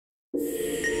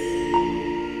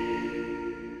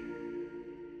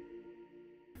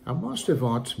Our Master of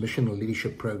Arts Missional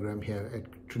Leadership program here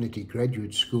at Trinity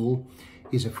Graduate School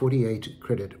is a 48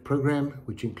 credit program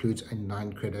which includes a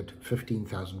 9 credit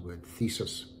 15,000 word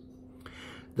thesis.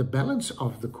 The balance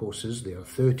of the courses, there are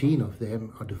 13 of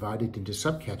them, are divided into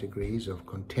subcategories of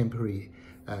contemporary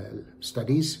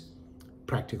studies,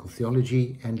 practical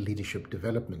theology, and leadership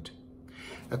development.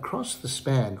 Across the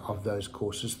span of those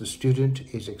courses, the student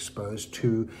is exposed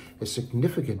to a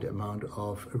significant amount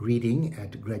of reading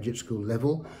at graduate school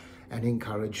level and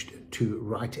encouraged to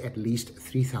write at least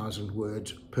 3,000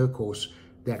 words per course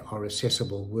that are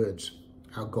accessible words.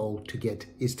 Our goal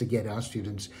is to get our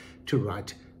students to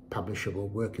write publishable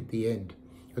work at the end.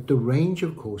 But the range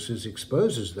of courses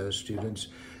exposes those students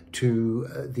to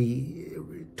the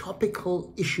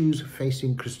topical issues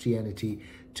facing Christianity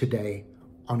today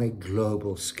on a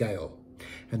global scale.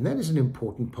 And that is an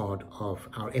important part of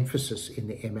our emphasis in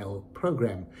the ML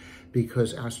program,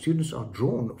 because our students are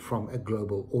drawn from a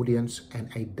global audience and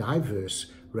a diverse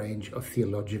range of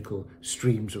theological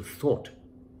streams of thought.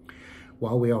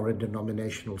 While we are a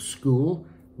denominational school,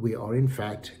 we are in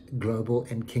fact global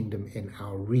and kingdom in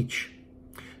our reach.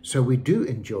 So we do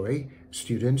enjoy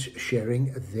students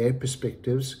sharing their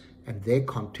perspectives and their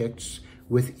contexts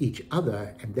with each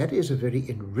other, and that is a very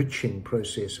enriching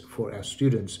process for our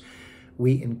students.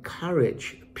 We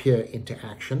encourage peer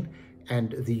interaction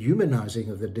and the humanizing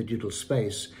of the digital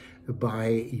space by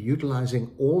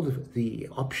utilizing all the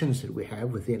options that we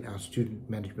have within our student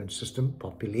management system,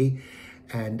 Populi,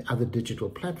 and other digital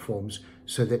platforms,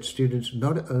 so that students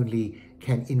not only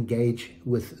can engage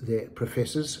with their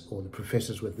professors or the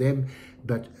professors with them,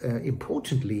 but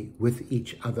importantly with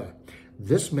each other.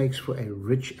 This makes for a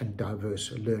rich and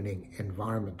diverse learning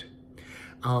environment.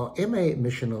 Our MA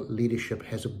Missional Leadership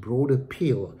has a broad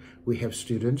appeal. We have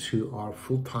students who are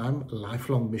full-time,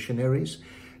 lifelong missionaries,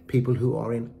 people who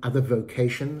are in other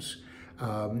vocations,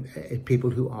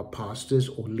 people who are pastors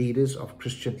or leaders of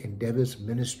Christian endeavors,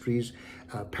 ministries,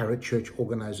 parachurch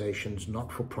organizations,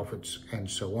 not-for-profits, and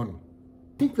so on.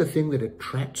 I think the thing that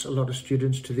attracts a lot of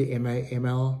students to the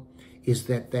MA-ML is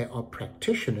that they are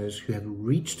practitioners who have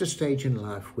reached a stage in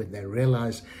life when they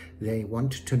realize they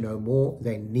want to know more,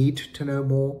 they need to know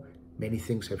more. Many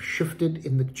things have shifted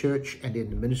in the church and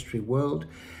in the ministry world,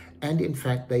 and in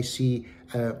fact they see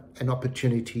an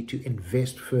opportunity to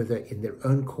invest further in their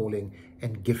own calling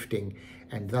and gifting,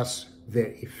 and thus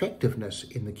their effectiveness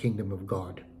in the kingdom of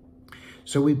God.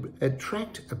 So we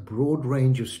attract a broad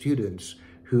range of students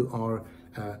who are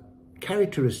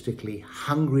characteristically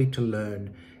hungry to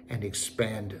learn and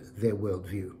expand their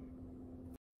worldview.